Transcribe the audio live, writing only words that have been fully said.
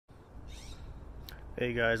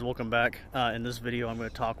Hey guys, welcome back. In this video I'm going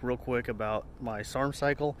to talk real quick about my SARM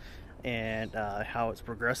cycle and how it's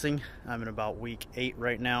progressing. I'm in about week 8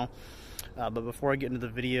 right now, but before I get into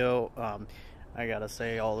the video, I gotta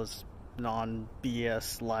say all this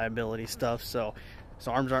non-BS liability stuff. So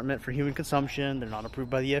SARMs aren't meant for human consumption. They're not approved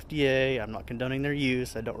by the FDA. I'm not condoning their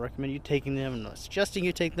use. I don't recommend you taking them. I'm not suggesting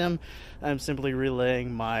you take them. I'm simply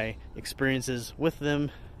relaying my experiences with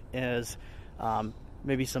them as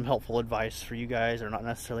maybe some helpful advice for you guys, or not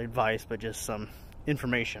necessarily advice, but just some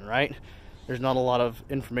information, right? There's not a lot of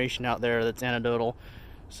information out there that's anecdotal,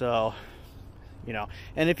 so, you know.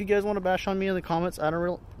 And if you guys want to bash on me in the comments, I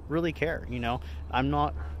don't really care, you know. I'm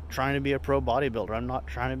not trying to be a pro bodybuilder. I'm not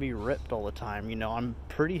trying to be ripped all the time, you know. I'm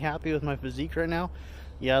pretty happy with my physique right now.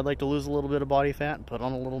 Yeah, I'd like to lose a little bit of body fat and put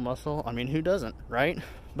on a little muscle. I mean, who doesn't, right?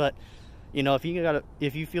 But you know, if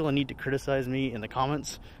you feel a need to criticize me in the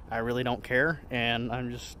comments, I really don't care, and I'm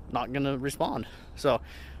just not gonna respond. So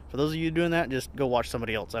for those of you doing that, just go watch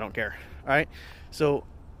somebody else. I don't care. All right, so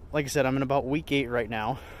like I said, I'm in about week 8 right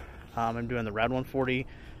now. I'm doing the RAD 140,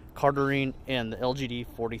 Cardarine, and the LGD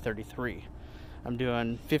 4033. I'm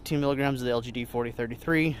doing 15 milligrams of the LGD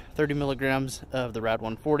 4033, 30 milligrams of the RAD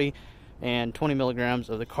 140, and 20 milligrams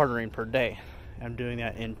of the Cardarine per day. I'm doing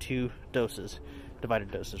that in 2 doses, divided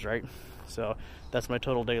doses, right? So that's my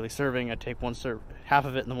total daily serving. I take half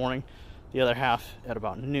of it in the morning, the other half at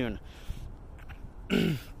about noon.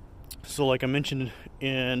 So like I mentioned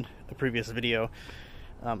in a previous video,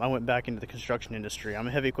 I went back into the construction industry. I'm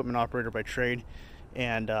a heavy equipment operator by trade,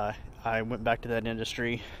 and I went back to that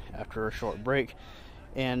industry after a short break.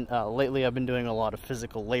 And lately I've been doing a lot of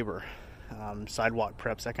physical labor, sidewalk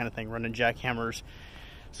preps, that kind of thing, running jackhammers.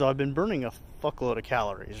 So I've been burning a fuckload of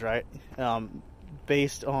calories, right?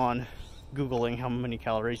 Based on Googling how many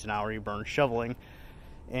calories an hour you burn shoveling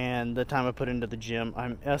and the time I put into the gym,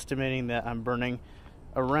 I'm estimating that I'm burning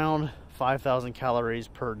around 5,000 calories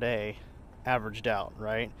per day averaged out,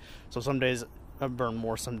 right? So some days I burn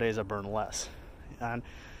more, some days I burn less. And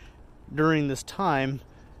during this time,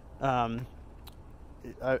 I've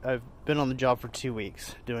been on the job for 2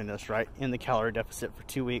 weeks doing this, right? In the calorie deficit for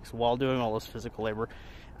 2 weeks while doing all this physical labor.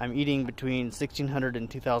 I'm eating between 1,600 and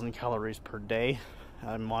 2,000 calories per day.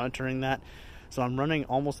 I'm monitoring that. So I'm running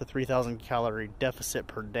almost a 3,000 calorie deficit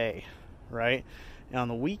per day, right? And on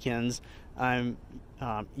the weekends, I'm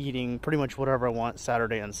eating pretty much whatever I want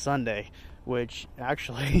Saturday and Sunday, which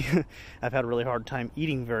actually I've had a really hard time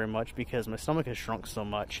eating very much because my stomach has shrunk so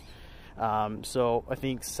much. So I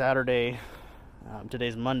think Saturday,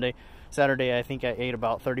 today's Monday, Saturday I think I ate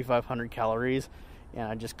about 3,500 calories and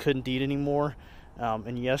I just couldn't eat anymore.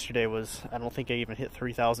 And yesterday I don't think I even hit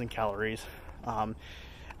 3,000 calories.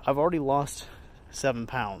 I've already lost 7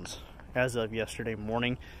 pounds as of yesterday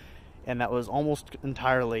morning, and that was almost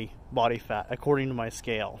entirely body fat according to my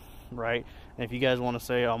scale, right? And if you guys want to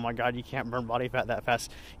say, oh my god, you can't burn body fat that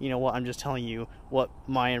fast, you know what, I'm just telling you what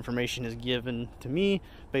my information is given to me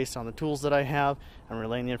based on the tools that I have. I'm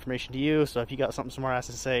relaying the information to you, so if you got something smart ass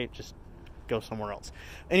to say, just go somewhere else.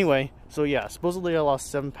 Anyway, so yeah, supposedly I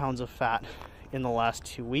lost 7 pounds of fat in the last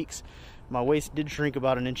 2 weeks. My waist did shrink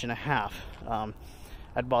about 1.5 inches.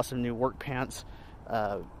 I'd bought some new work pants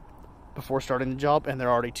before starting the job, and they're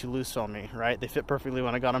already too loose on me, right? They fit perfectly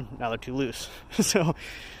when I got them, now they're too loose. So,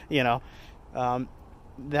 you know,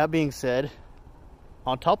 that being said,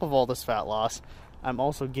 on top of all this fat loss, I'm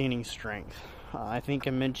also gaining strength. I think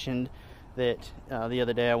I mentioned that the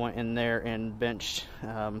other day I went in there and benched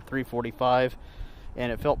 345,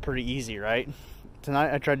 and it felt pretty easy, right?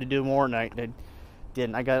 Tonight I tried to do more, and I didn't.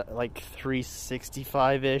 I got like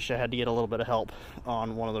 365-ish. I had to get a little bit of help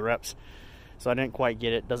on one of the reps, so I didn't quite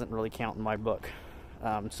get it. Doesn't really count in my book.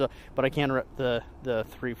 But I can rep the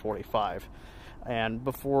 345. And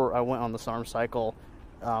before I went on the SARM cycle,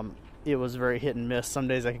 it was very hit and miss. Some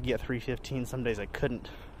days I could get 315, some days I couldn't.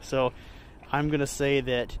 So I'm gonna say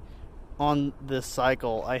that on this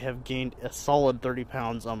cycle I have gained a solid 30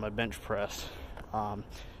 pounds on my bench press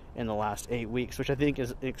in the last 8 weeks, which I think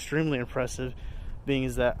is extremely impressive, being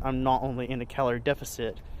is that I'm not only in a calorie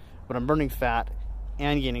deficit, but I'm burning fat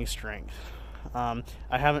and gaining strength. I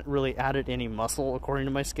haven't really added any muscle according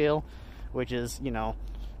to my scale, which is, you know,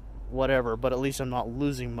 whatever, but at least I'm not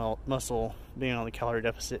losing muscle being on the calorie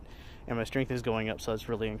deficit, and my strength is going up, so it's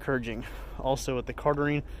really encouraging. Also with the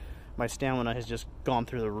Cardarine, my stamina has just gone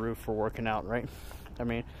through the roof for working out, right? I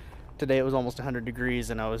mean, today it was almost 100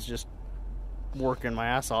 degrees and I was just working my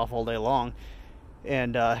ass off all day long,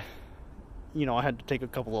 and you know, I had to take a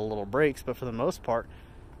couple of little breaks, but for the most part,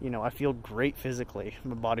 you know, I feel great physically.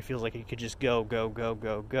 My body feels like it could just go.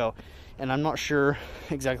 And I'm not sure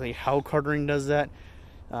exactly how Cardarine does that.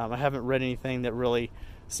 I haven't read anything that really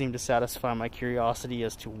seemed to satisfy my curiosity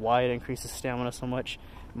as to why it increases stamina so much.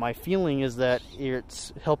 My feeling is that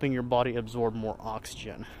it's helping your body absorb more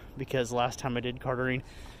oxygen, because last time I did Cardarine,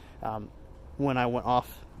 when I went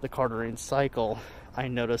off the Cardarine cycle, I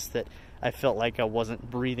noticed that I felt like I wasn't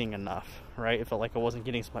breathing enough, right? It felt like I wasn't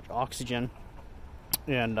getting as much oxygen,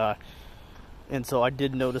 and so I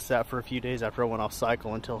did notice that for a few days after I went off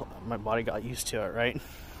cycle until my body got used to it, right?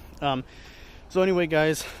 So anyway,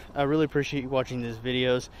 guys, I really appreciate you watching these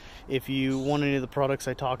videos. If you want any of the products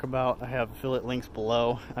I talk about, I have affiliate links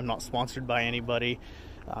below. I'm not sponsored by anybody.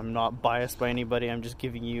 I'm not biased by anybody. I'm just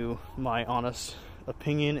giving you my honest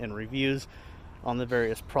opinion and reviews on the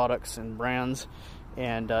various products and brands.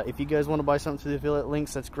 And if you guys want to buy something through the affiliate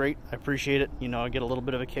links, that's great. I appreciate it. You know, I get a little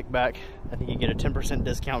bit of a kickback. I think you get a 10%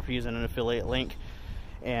 discount for using an affiliate link.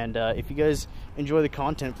 And if you guys enjoy the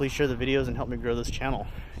content, please share the videos and help me grow this channel.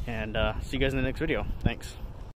 And see you guys in the next video. Thanks.